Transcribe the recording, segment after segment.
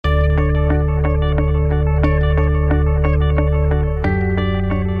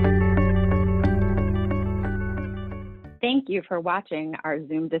you for watching our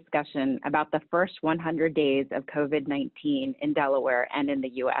Zoom discussion about the first 100 days of COVID-19 in Delaware and in the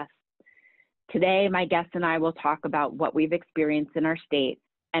U.S. Today, my guests and I will talk about what we've experienced in our state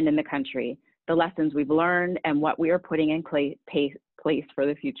and in the country, the lessons we've learned, and what we are putting in place for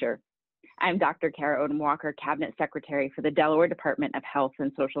the future. I'm Dr. Odom Walker, Cabinet Secretary for the Delaware Department of Health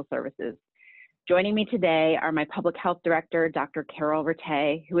and Social Services. Joining me today are my Public Health Director, Dr. Karyl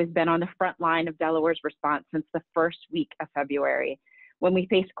Rattay, who has been on the front line of Delaware's response since the first week of February, when we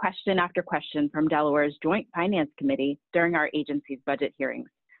faced question after question from Delaware's Joint Finance Committee during our agency's budget hearings.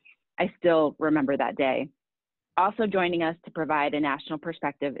 I still remember that day. Also joining us to provide a national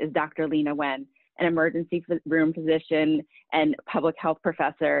perspective is Dr. Leana Wen, an emergency room physician and public health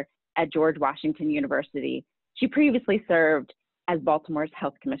professor at George Washington University. She previously served as Baltimore's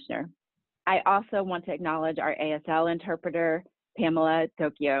health commissioner. I also want to acknowledge our ASL interpreter, Pamela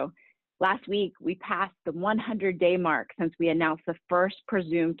Tokyo. Last week, we passed the 100-day mark since we announced the first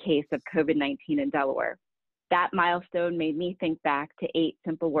presumed case of COVID-19 in Delaware. That milestone made me think back to 8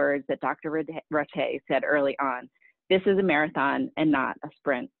 simple words that Dr. Rattay said early on. This is a marathon and not a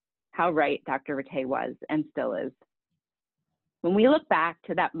sprint. How right Dr. Rattay was and still is. When we look back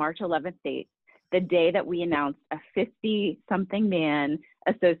to that March 11th date, the day that we announced a 50-something man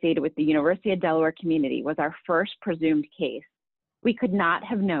associated with the University of Delaware community was our first presumed case, we could not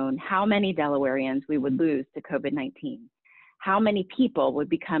have known how many Delawareans we would lose to COVID-19, how many people would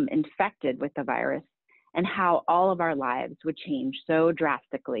become infected with the virus, and how all of our lives would change so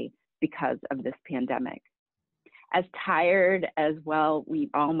drastically because of this pandemic. As tired as well we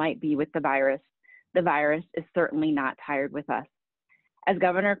all might be with the virus is certainly not tired with us. As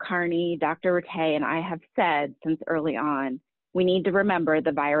Governor Carney, Dr. Rattay, and I have said since early on, we need to remember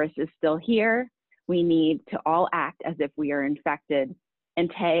the virus is still here. We need to all act as if we are infected.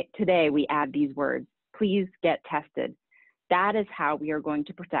 And today we add these words: please get tested. That is how we are going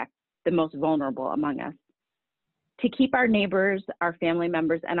to protect the most vulnerable among us. To keep our neighbors, our family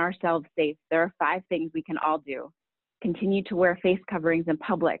members, and ourselves safe, there are 5 things we can all do. Continue to wear face coverings in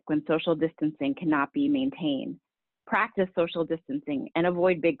public when social distancing cannot be maintained. Practice social distancing and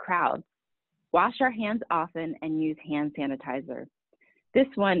avoid big crowds. Wash our hands often and use hand sanitizer. This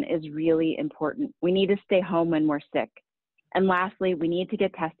one is really important. We need to stay home when we're sick. And lastly, we need to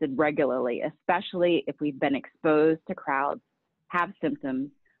get tested regularly, especially if we've been exposed to crowds, have symptoms,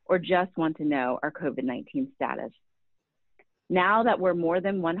 or just want to know our COVID-19 status. Now that we're more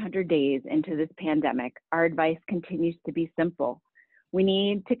than 100 days into this pandemic, our advice continues to be simple. We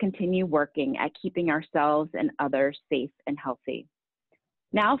need to continue working at keeping ourselves and others safe and healthy.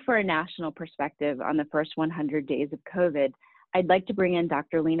 Now for a national perspective on the first 100 days of COVID, I'd like to bring in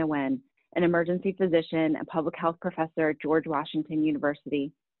Dr. Leana Wen, an emergency physician and public health professor at George Washington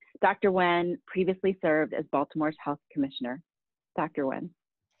University. Dr. Wen previously served as Baltimore's health commissioner. Dr. Wen.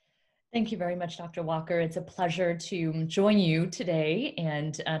 Thank you very much, Dr. Walker. It's a pleasure to join you today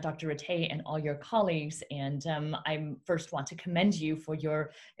and Dr. Rattay and all your colleagues. And I first want to commend you for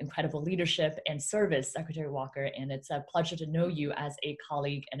your incredible leadership and service, Secretary Walker. And it's a pleasure to know you as a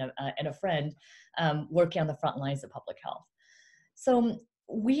colleague and a friend working on the front lines of public health. So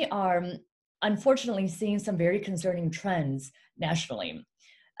we are unfortunately seeing some very concerning trends nationally.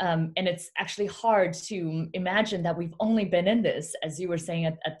 And it's actually hard to imagine that we've only been in this, as you were saying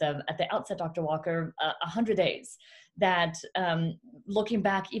at the outset, Dr. Walker, 100 days. That looking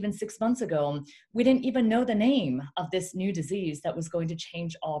back even 6 months ago, we didn't even know the name of this new disease that was going to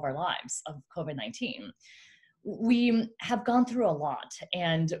change all of our lives, of COVID-19. We have gone through a lot.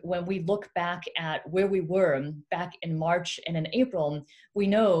 And when we look back at where we were back in March and in April, we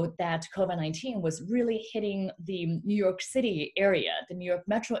know that COVID-19 was really hitting the New York City area, the New York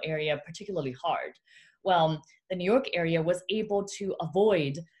metro area, particularly hard. Well, the New York area was able to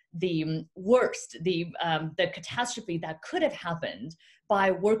avoid the worst, the catastrophe that could have happened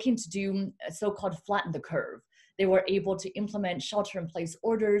by working to do so-called flatten the curve. They were able to implement shelter-in-place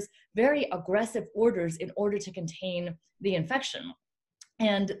orders, very aggressive orders in order to contain the infection.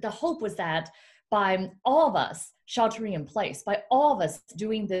 And the hope was that by all of us sheltering in place, by all of us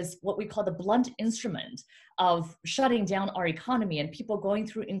doing this, what we call the blunt instrument of shutting down our economy and people going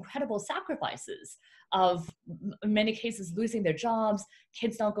through incredible sacrifices of, in many cases, losing their jobs,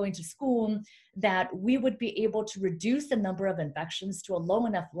 kids not going to school, that we would be able to reduce the number of infections to a low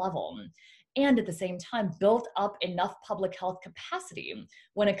enough level and at the same time build up enough public health capacity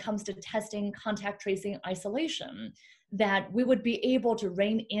when it comes to testing, contact tracing, isolation, that we would be able to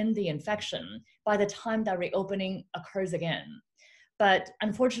rein in the infection by the time that reopening occurs again. But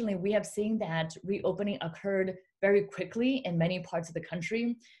unfortunately, we have seen that reopening occurred very quickly in many parts of the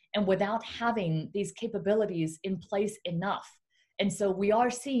country and without having these capabilities in place enough. And so we are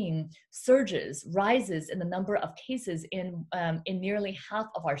seeing surges, rises in the number of cases in nearly half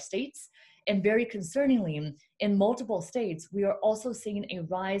of our states. And very concerningly, in multiple states, we are also seeing a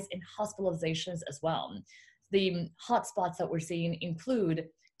rise in hospitalizations as well. The hotspots that we're seeing include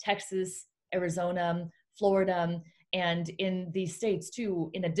Texas, Arizona, Florida, and in these states too,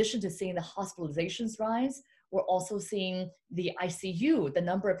 in addition to seeing the hospitalizations rise, we're also seeing the ICU, the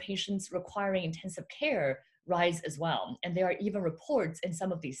number of patients requiring intensive care, rise as well. And there are even reports in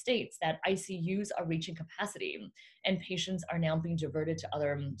some of these states that ICUs are reaching capacity and patients are now being diverted to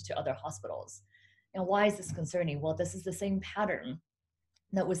other hospitals. Now, why is this concerning? Well, this is the same pattern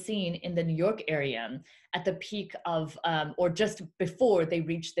that was seen in the New York area at the peak of, or just before they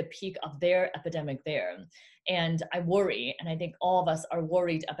reached the peak of their epidemic there. And I worry, and I think all of us are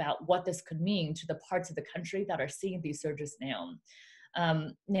worried about what this could mean to the parts of the country that are seeing these surges now.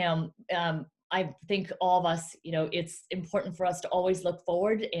 I think all of us, it's important for us to always look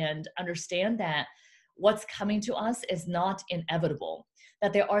forward and understand that what's coming to us is not inevitable,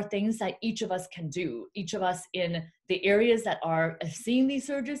 that there are things that each of us can do, each of us in the areas that are seeing these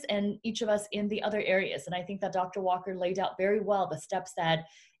surges and each of us in the other areas. And I think that Dr. Walker laid out very well the steps that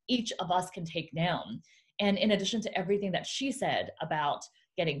each of us can take now. And in addition to everything that she said about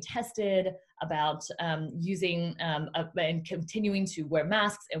getting tested, about using and continuing to wear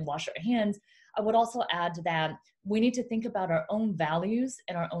masks and wash our hands, I would also add that we need to think about our own values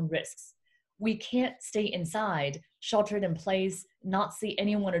and our own risks. We can't stay inside, sheltered in place, not see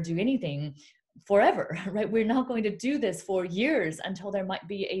anyone or do anything forever, right? We're not going to do this for years until there might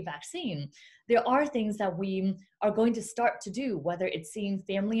be a vaccine. There are things that we are going to start to do, whether it's seeing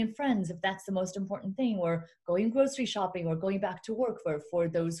family and friends, if that's the most important thing, or going grocery shopping or going back to work for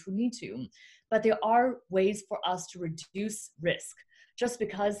those who need to. But there are ways for us to reduce risk. Just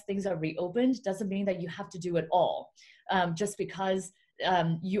because things are reopened doesn't mean that you have to do it all. Just because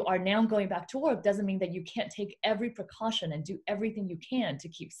you are now going back to work doesn't mean that you can't take every precaution and do everything you can to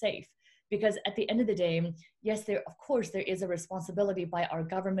keep safe. Because at the end of the day, yes, of course, there is a responsibility by our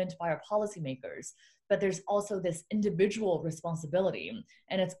government, by our policymakers, but there's also this individual responsibility.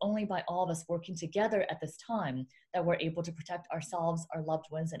 And it's only by all of us working together at this time that we're able to protect ourselves, our loved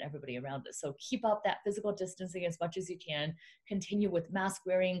ones, and everybody around us. So keep up that physical distancing as much as you can, continue with mask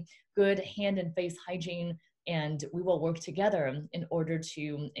wearing, good hand and face hygiene, and we will work together in order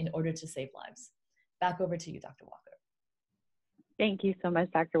to save lives. Back over to you, Dr. Walker. Thank you so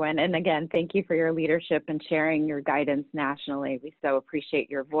much, Dr. Wen. And again, thank you for your leadership and sharing your guidance nationally. We so appreciate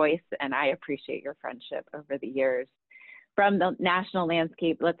your voice, and I appreciate your friendship over the years. From the national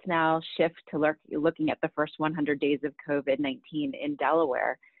landscape, let's now shift to looking at the first 100 days of COVID-19 in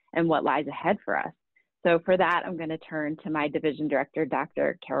Delaware and what lies ahead for us. So for that, I'm going to turn to my division director,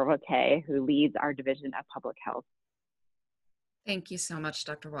 Dr. Karyl Rattay, who leads our Division of Public Health. Thank you so much,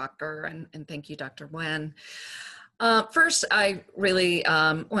 Dr. Walker, and thank you, Dr. Wen. First, I really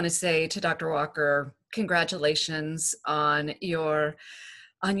want to say to Dr. Walker, congratulations on your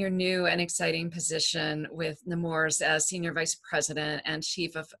new and exciting position with Nemours as Senior Vice President and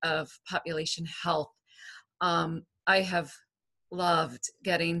Chief of Population Health. I have loved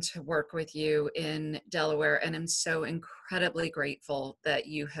getting to work with you in Delaware, and I'm so incredibly grateful that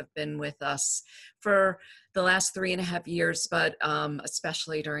you have been with us for the last 3.5 years, but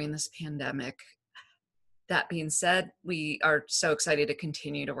especially during this pandemic. That being said, we are so excited to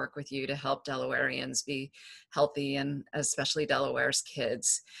continue to work with you to help Delawareans be healthy, and especially Delaware's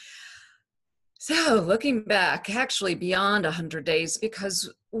kids. So looking back, actually beyond 100 days, because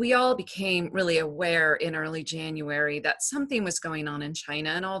we all became really aware in early January that something was going on in China.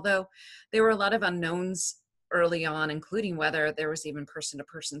 And although there were a lot of unknowns early on, including whether there was even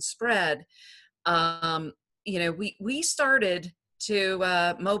person-to-person spread, we started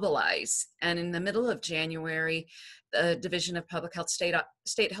to mobilize. And in the middle of January, the Division of Public Health State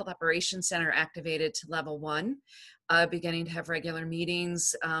Health Operations Center activated to level 1, beginning to have regular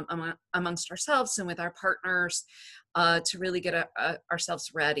meetings amongst ourselves and with our partners to really get ourselves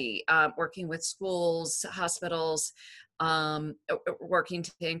ready, working with schools, hospitals, working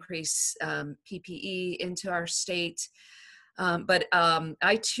to increase PPE into our state. But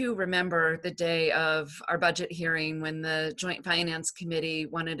I too remember the day of our budget hearing when the Joint Finance Committee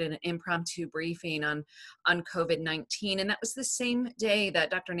wanted an impromptu briefing on COVID-19. And that was the same day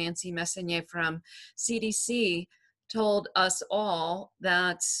that Dr. Nancy Messonnier from CDC told us all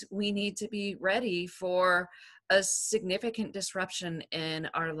that we need to be ready for a significant disruption in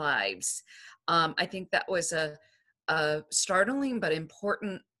our lives. I think that was a a startling but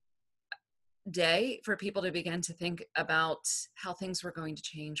important day for people to begin to think about how things were going to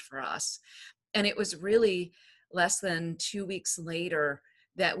change for us. And it was really less than 2 weeks later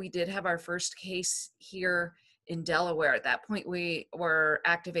that we did have our first case here in Delaware. At that point, we were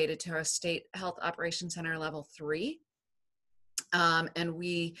activated to a state health operations center level 3. And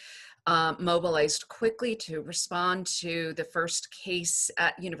we mobilized quickly to respond to the first case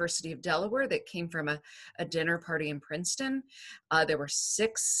at University of Delaware that came from a dinner party in Princeton. There were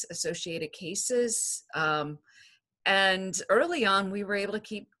 6 associated cases. And early on, we were able to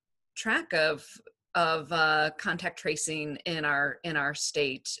keep track of contact tracing in our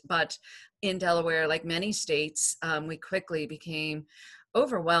state. But in Delaware, like many states, we quickly became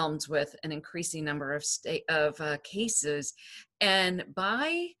overwhelmed with an increasing number of cases. And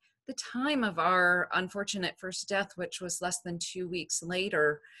by the time of our unfortunate first death, which was less than 2 weeks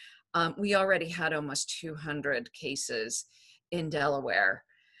later, we already had almost 200 cases in Delaware.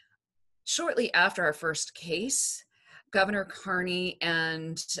 Shortly after our first case, Governor Carney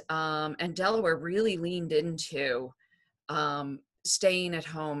and Delaware really leaned into staying at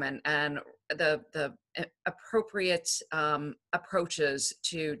home and the appropriate approaches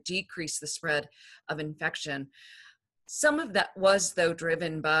to decrease the spread of infection. Some of that was, though,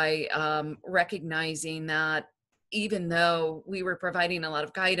 driven by recognizing that even though we were providing a lot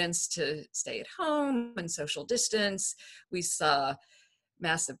of guidance to stay at home and social distance, we saw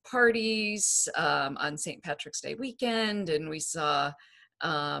massive parties on St. Patrick's Day weekend, and we saw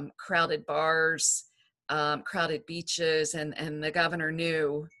crowded bars, crowded beaches, and the governor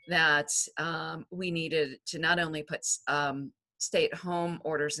knew that we needed to not only put stay-at-home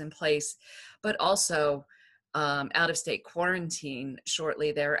orders in place, but also out-of-state quarantine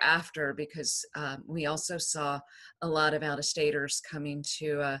shortly thereafter, because we also saw a lot of out-of-staters coming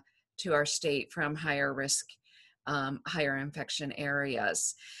to our state from higher risk, higher infection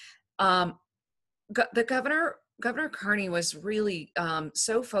areas. The Governor Carney was really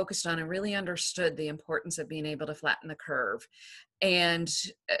so focused on and really understood the importance of being able to flatten the curve. And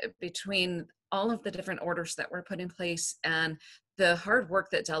between all of the different orders that were put in place and the hard work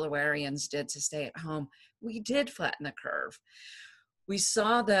that Delawareans did to stay at home, we did flatten the curve. We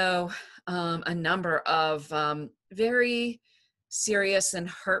saw, though, a number of very serious and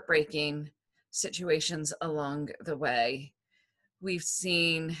heartbreaking situations along the way. We've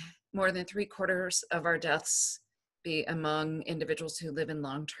seen more than 3/4 of our deaths be among individuals who live in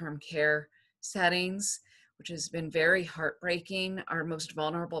long-term care settings, which has been very heartbreaking. Our most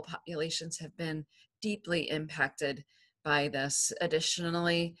vulnerable populations have been deeply impacted by this.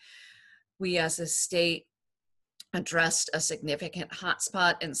 Additionally, we as a state addressed a significant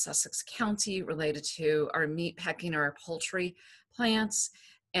hotspot in Sussex County related to our meat packing, our poultry plants,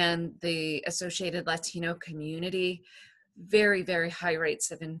 and the associated Latino community. Very, very high rates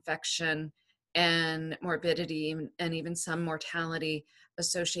of infection and morbidity, and even some mortality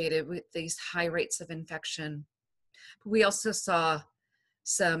associated with these high rates of infection. We also saw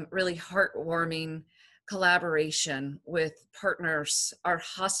some really heartwarming collaboration with partners, our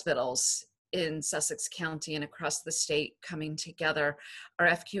hospitals in Sussex County and across the state coming together, our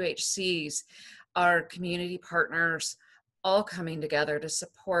FQHCs, our community partners, all coming together to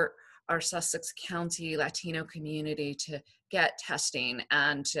support our Sussex County Latino community to get testing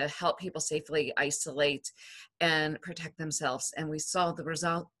and to help people safely isolate and protect themselves. And we saw the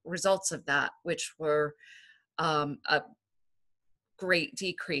results of that, which were a great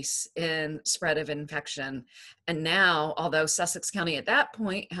decrease in spread of infection. And now, although Sussex County at that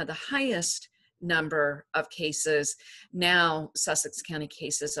point had the highest number of cases, now Sussex County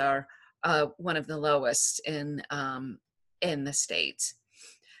cases are one of the lowest in the state.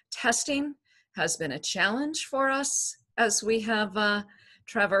 Testing has been a challenge for us as we have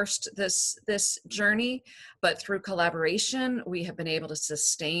traversed this journey, but through collaboration, we have been able to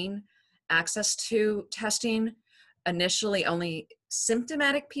sustain access to testing. Initially, only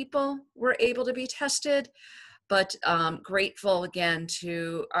symptomatic people were able to be tested, but grateful again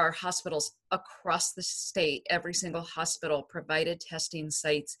to our hospitals across the state. Every single hospital provided testing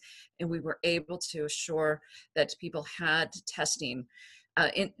sites, and we were able to assure that people had testing.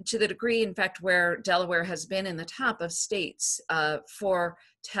 To the degree, in fact, where Delaware has been in the top of states for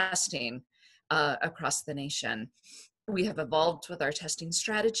testing across the nation. We have evolved with our testing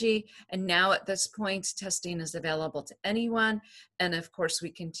strategy, and now at this point, testing is available to anyone. And of course,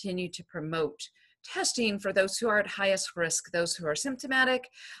 we continue to promote testing for those who are at highest risk, those who are symptomatic,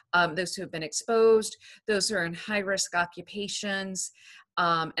 those who have been exposed, those who are in high-risk occupations,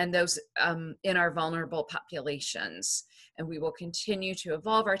 and those in our vulnerable populations. and we will continue to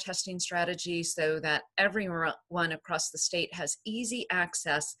evolve our testing strategy so that everyone across the state has easy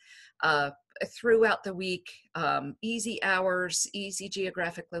access throughout the week, easy hours, easy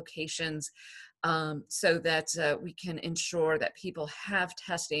geographic locations, so that we can ensure that people have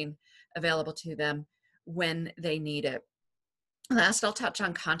testing available to them when they need it. Last, I'll touch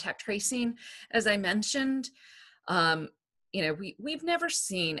on contact tracing. As I mentioned, we've never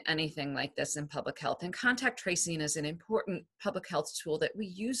seen anything like this in public health, and contact tracing is an important public health tool that we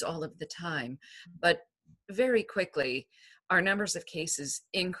use all of the time. But very quickly, our numbers of cases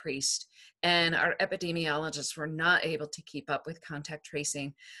increased, and our epidemiologists were not able to keep up with contact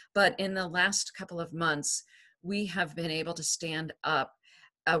tracing. But in the last couple of months, we have been able to stand up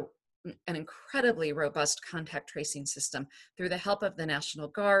an incredibly robust contact tracing system through the help of the National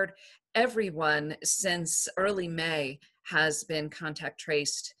Guard. Everyone since early May has been contact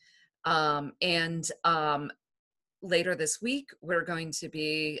traced. Later this week, we're going to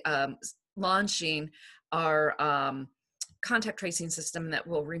be launching our contact tracing system that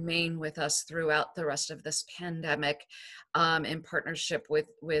will remain with us throughout the rest of this pandemic, in partnership with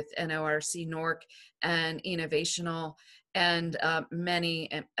NORC, NORC, and Innovational, and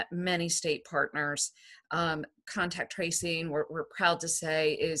many state partners. Contact tracing, we're proud to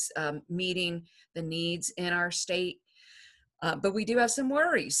say, is meeting the needs in our state. But we do have some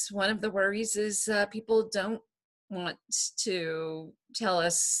worries. One of the worries is people don't want to tell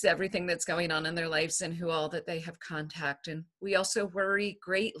us everything that's going on in their lives and who all that they have contact. And we also worry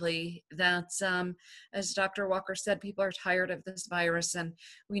greatly that, as Dr. Walker said, people are tired of this virus. And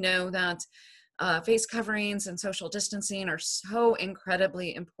we know that face coverings and social distancing are so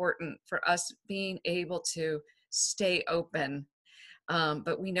incredibly important for us being able to stay open.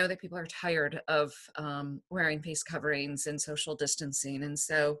 But we know that people are tired of wearing face coverings and social distancing. And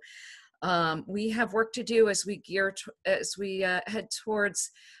so we have work to do as we head towards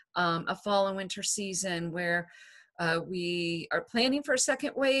a fall and winter season where we are planning for a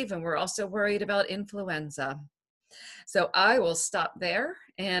second wave, and we're also worried about influenza. So I will stop there,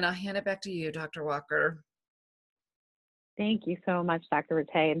 and I'll hand it back to you, Dr. Walker. Thank you so much, Dr.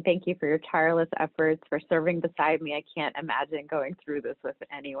 Rattay, and thank you for your tireless efforts for serving beside me. I can't imagine going through this with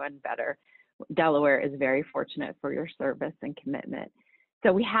anyone better. Delaware is very fortunate for your service and commitment.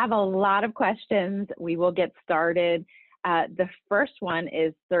 So we have a lot of questions. We will get started. The first one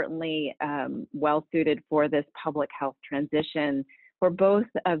is certainly well suited for this public health transition. For both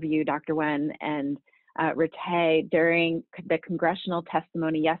of you, Dr. Wen and Rattay, during the congressional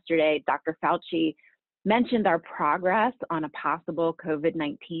testimony yesterday, Dr. Fauci mentioned our progress on a possible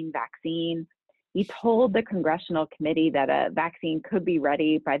COVID-19 vaccine. He told the congressional committee that a vaccine could be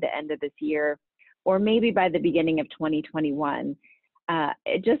ready by the end of this year, or maybe by the beginning of 2021.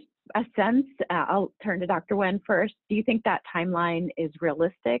 Just a sense, I'll turn to Dr. Wen first. Do you think that timeline is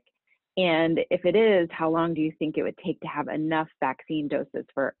realistic? And if it is, how long do you think it would take to have enough vaccine doses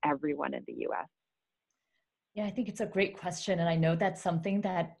for everyone in the US? Yeah, I think it's a great question. And I know that's something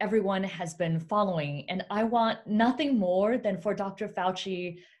that everyone has been following. And I want nothing more than for Dr.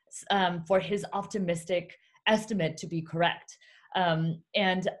 Fauci, for his optimistic estimate to be correct.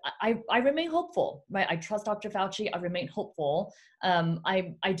 And I remain hopeful, right? I trust Dr. Fauci, I remain hopeful.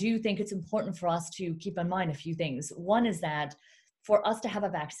 I do think it's important for us to keep in mind a few things. One is that for us to have a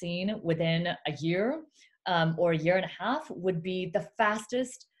vaccine within a year or a year and a half would be the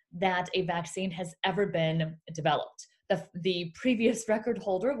fastest that a vaccine has ever been developed. The previous record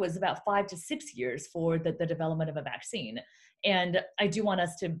holder was about 5 to 6 years for the development of a vaccine. And I do want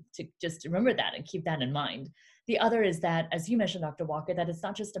us to just remember that and keep that in mind. The other is that, as you mentioned, Dr. Walker, that it's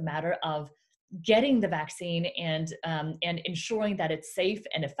not just a matter of getting the vaccine and ensuring that it's safe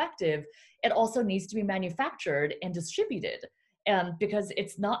and effective. It also needs to be manufactured and distributed. Because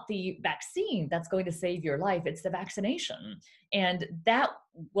it's not the vaccine that's going to save your life, it's the vaccination. And that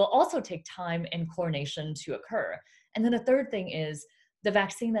will also take time and coordination to occur. And then the third thing is the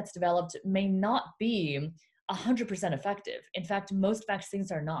vaccine that's developed may not be 100% effective. In fact, most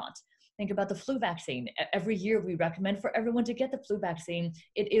vaccines are not. Think about the flu vaccine. Every year we recommend for everyone to get the flu vaccine.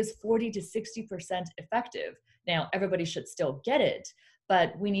 It is 40 to 60% effective. Now, everybody should still get it,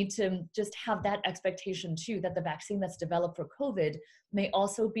 but we need to just have that expectation too, that the vaccine that's developed for COVID may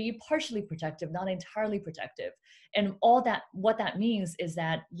also be partially protective, not entirely protective. And what that means is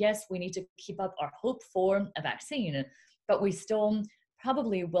that, yes, we need to keep up our hope for a vaccine, but we still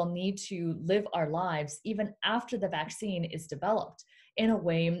probably will need to live our lives even after the vaccine is developed in a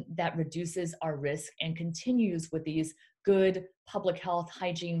way that reduces our risk and continues with these good public health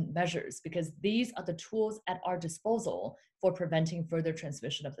hygiene measures, because these are the tools at our disposal for preventing further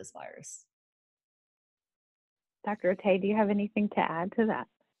transmission of this virus. Dr. Rattay, do you have anything to add to that?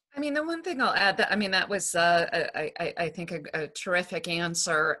 I mean, the one thing I'll add that, I mean, that was, I think, a terrific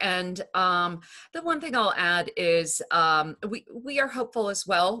answer. And the one thing I'll add is we are hopeful as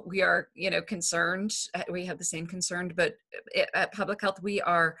well. We are, concerned. We have the same concern, but at Public Health, we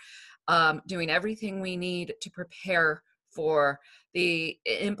are doing everything we need to prepare for the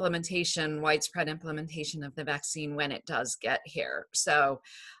widespread implementation of the vaccine when it does get here. So,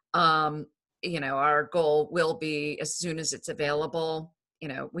 our goal will be as soon as it's available.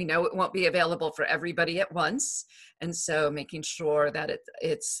 We know it won't be available for everybody at once. And so making sure that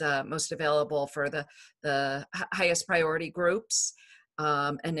it's most available for the highest priority groups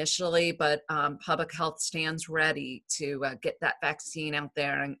initially, but Public Health stands ready to get that vaccine out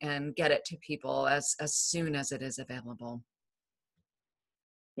there and get it to people as soon as it is available.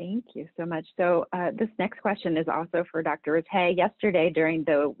 Thank you so much. So this next question is also for Dr. Rattay. Yesterday during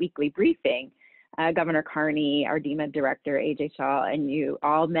the weekly briefing, Governor Carney, our DEMA director, AJ Shaw, and you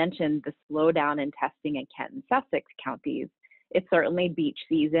all mentioned the slowdown in testing in Kent and Sussex counties. It's certainly beach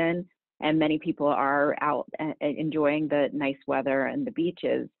season, and many people are out enjoying the nice weather and the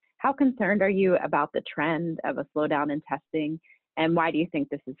beaches. How concerned are you about the trend of a slowdown in testing, and why do you think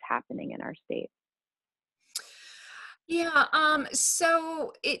this is happening in our state? Yeah,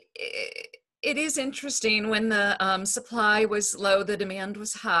 so it is interesting. When the supply was low, the demand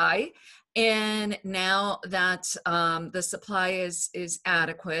was high. And now that the supply is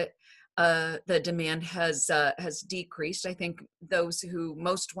adequate, the demand has decreased. I think those who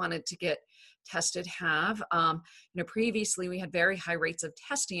most wanted to get tested have. Previously we had very high rates of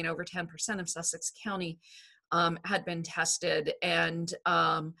testing. Over 10% of Sussex County had been tested, and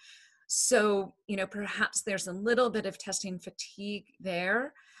so perhaps there's a little bit of testing fatigue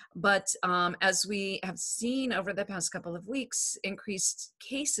there. But as we have seen over the past couple of weeks, increased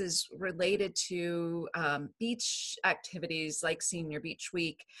cases related to beach activities like Senior Beach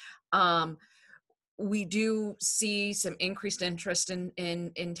Week, we do see some increased interest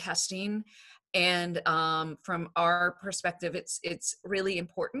in testing. And from our perspective, it's really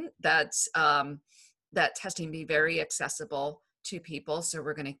important that that testing be very accessible to people. So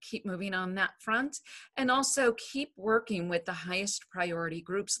we're going to keep moving on that front, and also keep working with the highest priority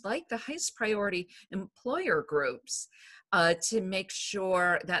groups, like the highest priority employer groups, to make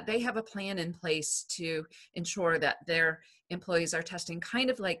sure that they have a plan in place to ensure that their employees are testing,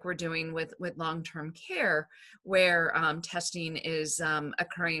 kind of like we're doing with long-term care, where testing is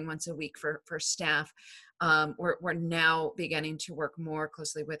occurring once a week for staff. We're now beginning to work more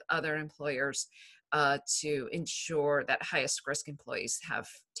closely with other employers to ensure that highest risk employees have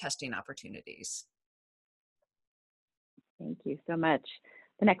testing opportunities. Thank you so much.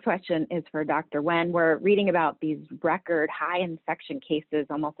 The next question is for Dr. Wen. We're reading about these record high infection cases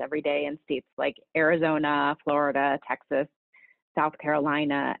almost every day in states like Arizona, Florida, Texas, South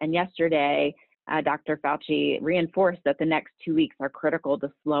Carolina. And yesterday, Dr. Fauci reinforced that the next 2 weeks are critical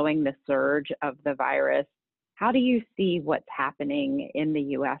to slowing the surge of the virus. How do you see what's happening in the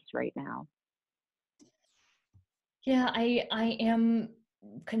US right now? Yeah, I am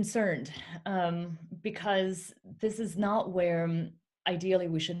concerned because this is not where ideally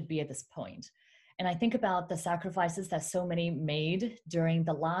we should be at this point. And I think about the sacrifices that so many made during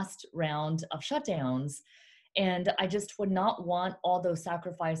the last round of shutdowns, and I just would not want all those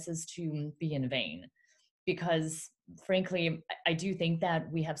sacrifices to be in vain, because frankly, I do think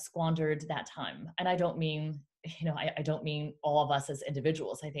that we have squandered that time. And I don't mean I don't mean all of us as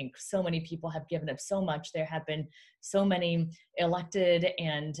individuals. I think so many people have given up so much. There have been so many elected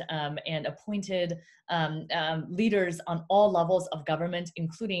and appointed leaders on all levels of government,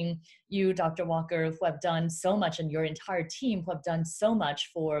 including you, Dr. Walker, who have done so much, and your entire team who have done so much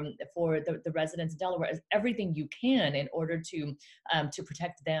for the residents of Delaware, everything you can in order to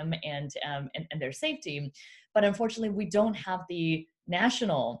protect them and their safety. But unfortunately, we don't have the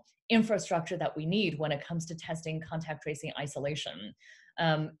national infrastructure that we need when it comes to testing, contact tracing, isolation.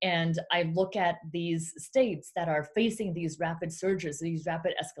 And I look at these states that are facing these rapid surges, these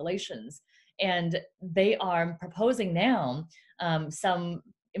rapid escalations, and they are proposing now some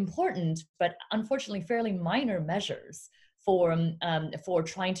important, but unfortunately fairly minor measures for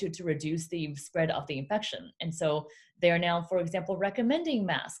trying to reduce the spread of the infection. And so they are now, for example, recommending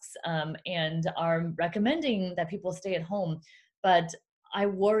masks and are recommending that people stay at home. But I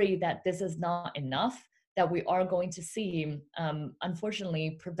worry that this is not enough, that we are going to see,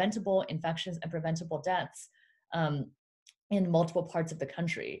 unfortunately, preventable infections and preventable deaths in multiple parts of the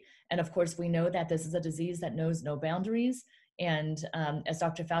country. And of course, we know that this is a disease that knows no boundaries. And as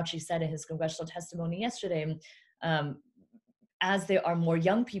Dr. Fauci said in his congressional testimony yesterday, as there are more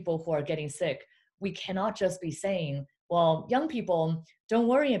young people who are getting sick, we cannot just be saying, well, young people, don't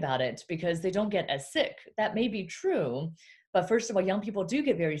worry about it because they don't get as sick. That may be true. But first of all, young people do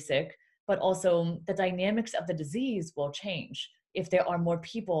get very sick, but also the dynamics of the disease will change if there are more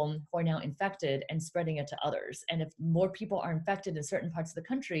people who are now infected and spreading it to others. And if more people are infected in certain parts of the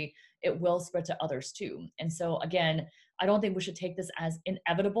country, it will spread to others too. And so again, I don't think we should take this as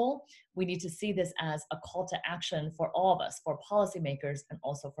inevitable. We need to see this as a call to action for all of us, for policymakers, and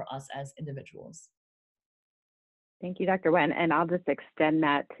also for us as individuals. Thank you, Dr. Wen. And I'll just extend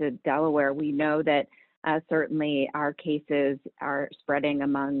that to Delaware. We know that certainly our cases are spreading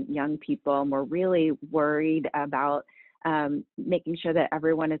among young people, and we're really worried about making sure that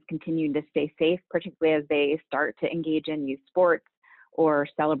everyone is continuing to stay safe, particularly as they start to engage in youth sports or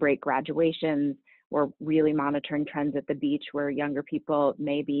celebrate graduations. We're really monitoring trends at the beach where younger people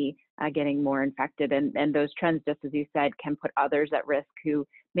may be getting more infected. And those trends, just as you said, can put others at risk who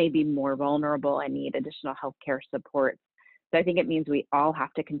may be more vulnerable and need additional healthcare support. So I think it means we all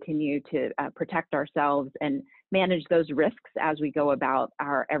have to continue to protect ourselves and manage those risks as we go about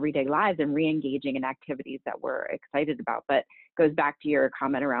our everyday lives and re-engaging in activities that we're excited about. But it goes back to your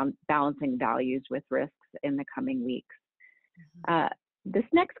comment around balancing values with risks in the coming weeks. This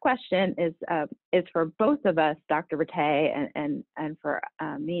next question is for both of us, Dr. Rattay and for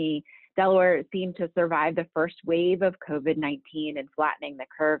me. Delaware seemed to survive the first wave of COVID-19 and flattening the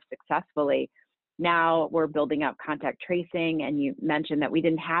curve successfully. Now we're building up contact tracing, and you mentioned that we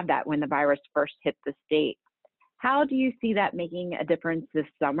didn't have that when the virus first hit the state. How do you see that making a difference this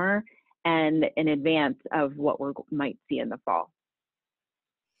summer and in advance of what we might see in the fall?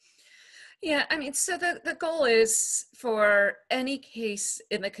 Yeah, I mean, so the goal is for any case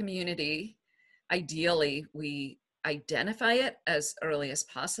in the community, ideally, we identify it as early as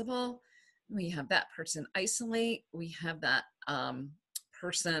possible. We have that person isolate, we have that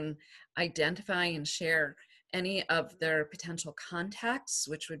person identify and share any of their potential contacts,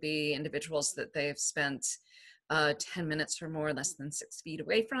 which would be individuals that they've spent 10 minutes or more, less than 6 feet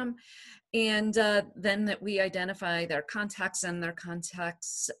away from. And then that we identify their contacts, and their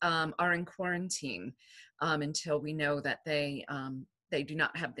contacts are in quarantine until we know that they do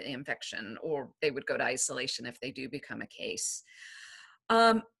not have the infection, or they would go to isolation if they do become a case.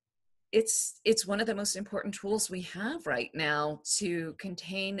 It's one of the most important tools we have right now to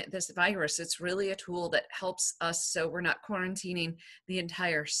contain this virus. It's really a tool that helps us so we're not quarantining the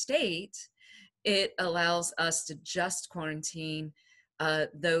entire state. It allows us to just quarantine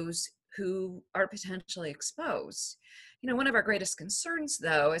those who are potentially exposed. You know, one of our greatest concerns,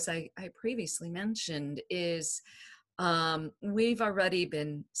 though, as I previously mentioned, is we've already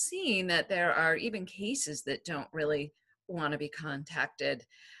been seeing that there are even cases that don't really want to be contacted,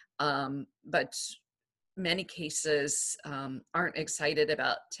 but many cases aren't excited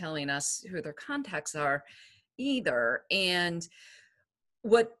about telling us who their contacts are either. And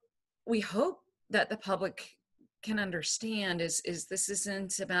what we hope that the public can understand is this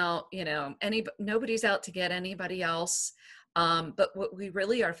isn't about, you know, nobody's out to get anybody else. But what we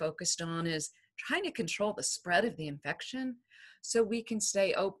really are focused on is trying to control the spread of the infection so we can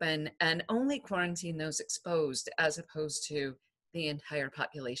stay open and only quarantine those exposed as opposed to the entire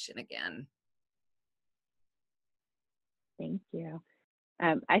population again. Thank you.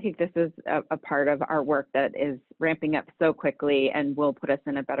 I think this is a part of our work that is ramping up so quickly and will put us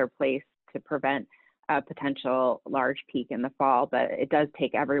in a better place to prevent a potential large peak in the fall, but it does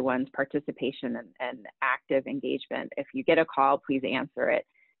take everyone's participation and active engagement. If you get a call, please answer it,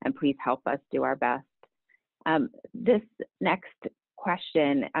 and please help us do our best. This next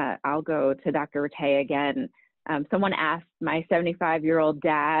question, I'll go to Dr. Rattay again. Someone asked, my 75-year-old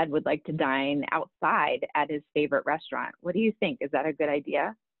dad would like to dine outside at his favorite restaurant. What do you think? Is that a good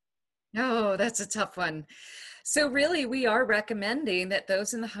idea? No, that's a tough one. So really, we are recommending that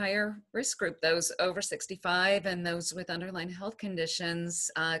those in the higher risk group, those over 65 and those with underlying health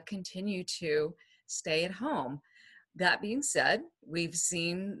conditions, continue to stay at home. That being said, we've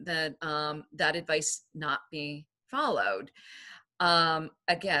seen that that advice not be followed.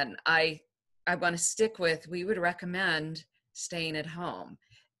 Again, I want to stick with, we would recommend staying at home.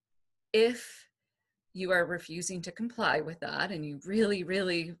 If you are refusing to comply with that and you really,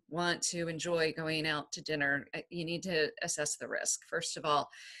 really want to enjoy going out to dinner, you need to assess the risk. First of all,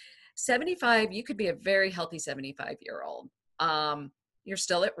 75, you could be a very healthy 75-year-old. You're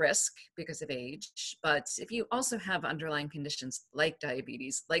still at risk because of age, but if you also have underlying conditions like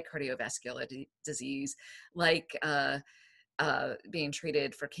diabetes, like cardiovascular disease, like being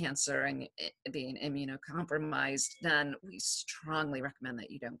treated for cancer and being immunocompromised, then we strongly recommend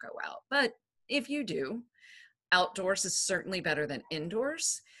that you don't go out. But if you do, outdoors is certainly better than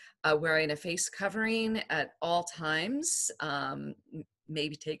indoors. wearing a face covering at all times.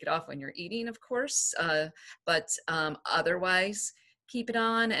 Maybe take it off when you're eating, of course, but otherwise keep it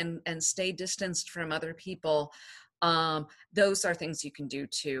on and stay distanced from other people. Those are things you can do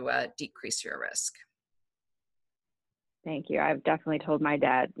to decrease your risk. Thank you. I've definitely told my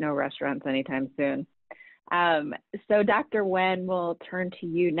dad no restaurants anytime soon. So Dr. Wen, we'll turn to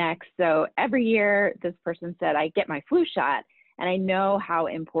you next. So every year this person said, I get my flu shot, and I know how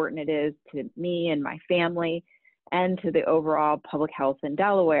important it is to me and my family and to the overall public health in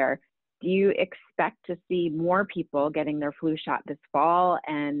Delaware. Do you expect to see more people getting their flu shot this fall?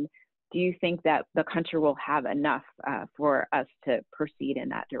 And do you think that the country will have enough for us to proceed in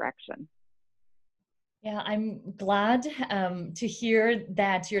that direction? Yeah, I'm glad to hear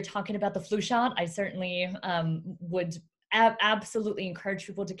that you're talking about the flu shot. I certainly would absolutely encourage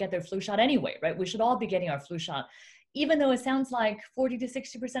people to get their flu shot anyway, right? We should all be getting our flu shot. Even though it sounds like 40 to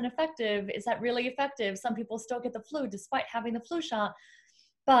 60% effective, is that really effective? Some people still get the flu despite having the flu shot.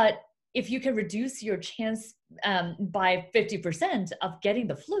 But if you can reduce your chance by 50% of getting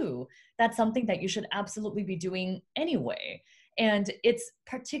the flu, that's something that you should absolutely be doing anyway. And it's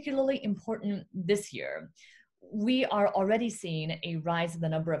particularly important this year. We are already seeing a rise in the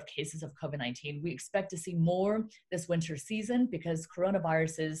number of cases of COVID-19. We expect to see more this winter season because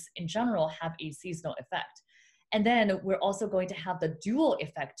coronaviruses in general have a seasonal effect. And then we're also going to have the dual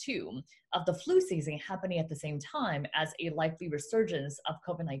effect too of the flu season happening at the same time as a likely resurgence of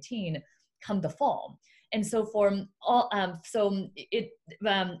COVID-19 come the fall. And so so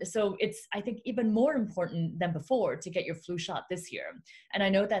it's, I think, even more important than before to get your flu shot this year. And I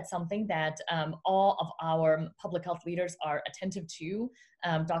know that's something that all of our public health leaders are attentive to.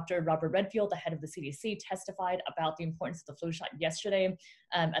 Dr. Robert Redfield, the head of the CDC, testified about the importance of the flu shot yesterday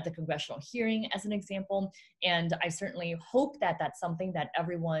at the congressional hearing as an example. And I certainly hope that that's something that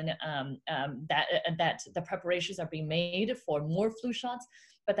everyone, that the preparations are being made for more flu shots,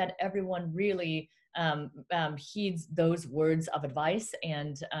 but that everyone really heeds those words of advice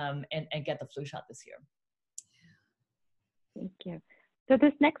and get the flu shot this year. Thank you. So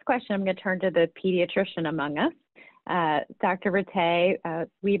this next question, I'm going to turn to the pediatrician among us. Dr. Rattay,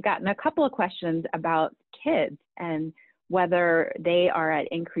 we've gotten a couple of questions about kids and whether they are at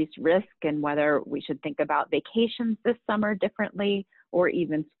increased risk and whether we should think about vacations this summer differently or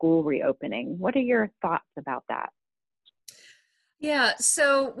even school reopening. What are your thoughts about that? Yeah,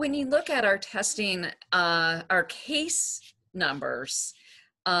 so when you look at our testing, our case numbers,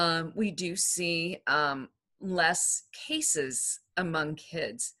 we do see less cases among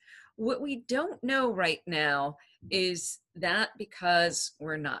kids. What we don't know right now is that because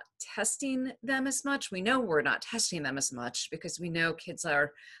we're not testing them as much, we know we're not testing them as much because we know kids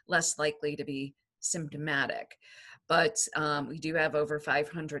are less likely to be symptomatic. But we do have over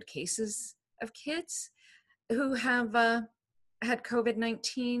 500 cases of kids who have had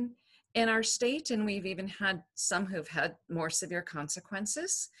COVID-19 in our state, and we've even had some who've had more severe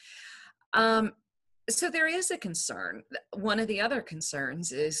consequences. So there is a concern. One of the other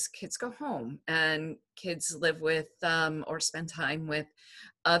concerns is kids go home and kids live with or spend time with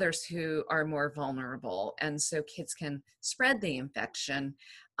others who are more vulnerable. And so kids can spread the infection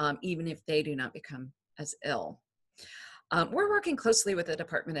even if they do not become as ill. We're working closely with the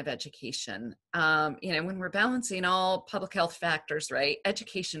Department of Education. When we're balancing all public health factors, right,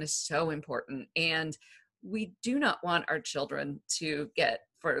 education is so important. And we do not want our children to get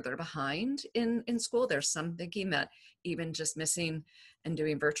further behind in school. There's some thinking that even just missing and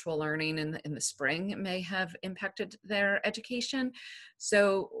doing virtual learning in the spring may have impacted their education.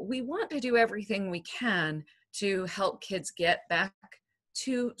 So we want to do everything we can to help kids get back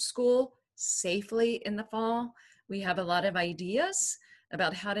to school safely in the fall. We have a lot of ideas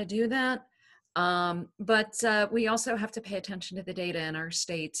about how to do that, but we also have to pay attention to the data in our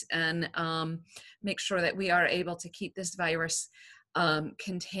state and make sure that we are able to keep this virus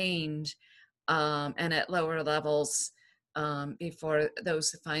contained and at lower levels before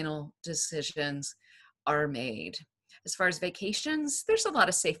those final decisions are made. As far as vacations, there's a lot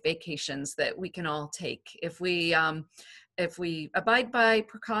of safe vacations that we can all take. If we abide by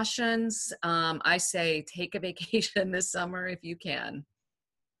precautions, I say take a vacation this summer if you can.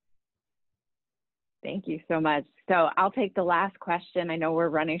 Thank you so much. So I'll take the last question. I know we're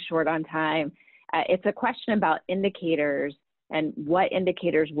running short on time. It's a question about indicators and what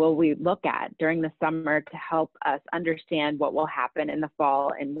indicators will we look at during the summer to help us understand what will happen in the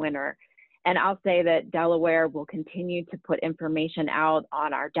fall and winter. And I'll say that Delaware will continue to put information out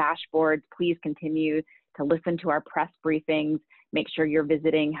on our dashboards. Please continue to listen to our press briefings Make sure you're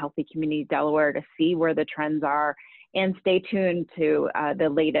visiting Healthy Communities Delaware to see where the trends are, and stay tuned to the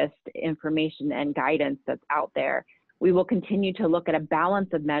latest information and guidance that's out there. We will continue to look at a balance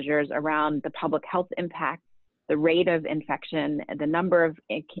of measures around the public health impact, the rate of infection, the number of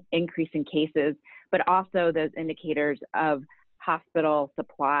increasing cases, but also those indicators of hospital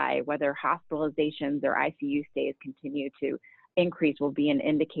supply, whether hospitalizations or ICU stays continue to increase will be an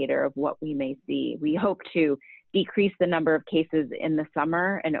indicator of what we may see. We hope to decrease the number of cases in the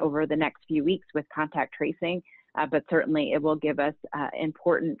summer and over the next few weeks with contact tracing, but certainly it will give us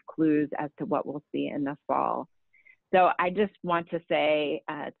important clues as to what we'll see in the fall. So I just want to say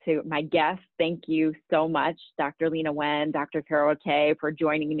to my guests, thank you so much, Dr. Leana Wen, Dr. Karyl Rattay, for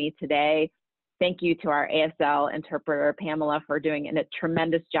joining me today. Thank you to our ASL interpreter, Pamela, for doing a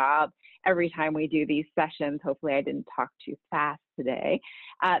tremendous job every time we do these sessions. Hopefully I didn't talk too fast today.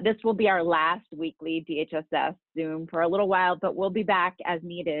 This will be our last weekly DHSS Zoom for a little while, but we'll be back as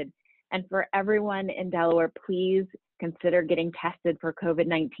needed. And for everyone in Delaware, please consider getting tested for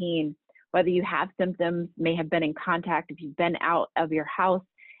COVID-19. Whether you have symptoms, may have been in contact, if you've been out of your house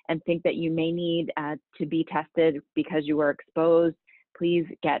and think that you may need to be tested because you were exposed, please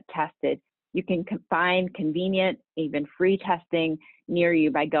get tested. You can find convenient, even free testing near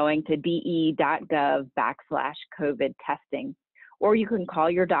you by going to de.gov/COVID testing. Or you can call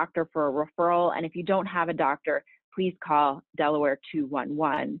your doctor for a referral. And if you don't have a doctor, please call Delaware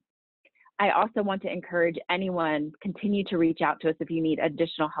 211. I also want to encourage anyone, continue to reach out to us if you need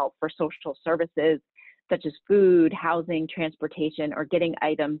additional help for social services, such as food, housing, transportation, or getting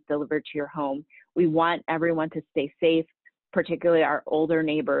items delivered to your home. We want everyone to stay safe, particularly our older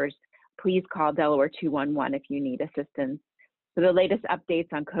neighbors. Please call Delaware 211 if you need assistance. For the latest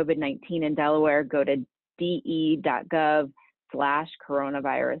updates on COVID-19 in Delaware, go to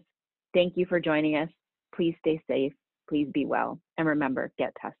de.gov/coronavirus. Thank you for joining us. Please stay safe. Please be well. And remember,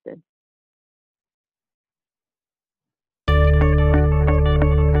 get tested.